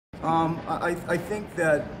I think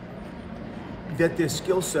that their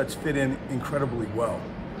skill sets fit in incredibly well.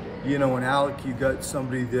 You know, in Alec, you got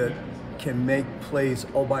somebody that can make plays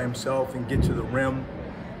all by himself and get to the rim.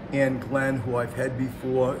 And Glenn, who I've had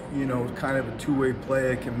before, you know, kind of a two-way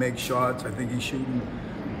player, can make shots. I think he's shooting,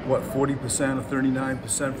 what, 40% or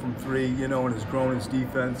 39% from three, you know, and has grown his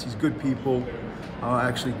defense. He's good people.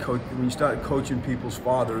 Actually, when you start coaching people's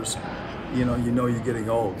fathers, you know you're getting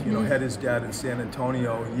old. You know, had his dad in San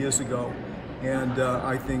Antonio years ago. And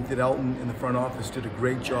I think that Elton in the front office did a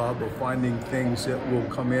great job of finding things that will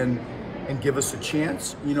come in and give us a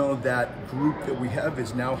chance. You know, that group that we have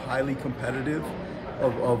is now highly competitive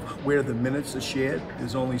of where the minutes are shared.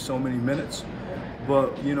 There's only so many minutes.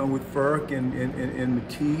 But, you know, with Burke and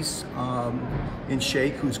Matisse and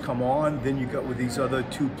Shake, who's come on, then you got with these other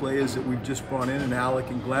two players that we've just brought in, Alec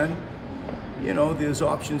and Glenn, you know, there's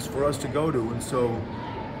options for us to go to. And so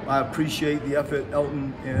I appreciate the effort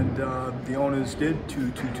Elton and the owners did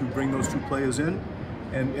to bring those two players in,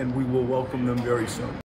 and we will welcome them very soon.